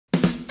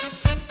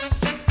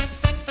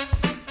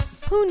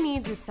Who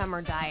needs a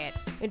summer diet?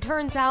 It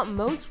turns out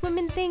most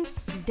women think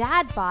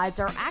dad-bods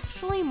are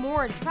actually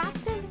more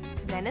attractive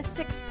than a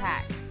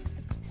six-pack.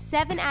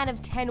 7 out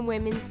of 10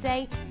 women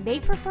say they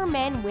prefer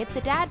men with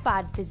the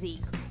dad-bod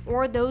physique,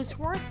 or those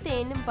who are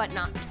thin but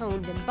not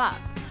toned and buff,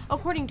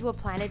 according to a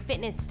Planet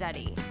Fitness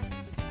study.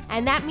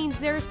 And that means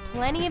there's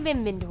plenty of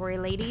inventory,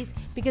 ladies,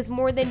 because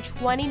more than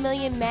 20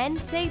 million men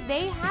say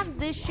they have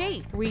this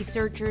shape.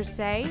 Researchers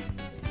say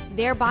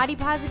their body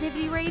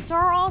positivity rates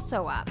are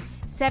also up.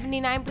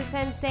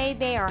 79% say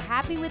they are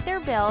happy with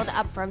their build,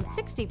 up from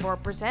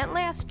 64%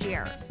 last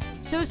year.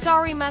 So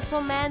sorry,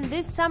 muscle men,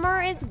 this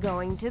summer is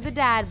going to the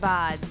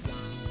dad-bods.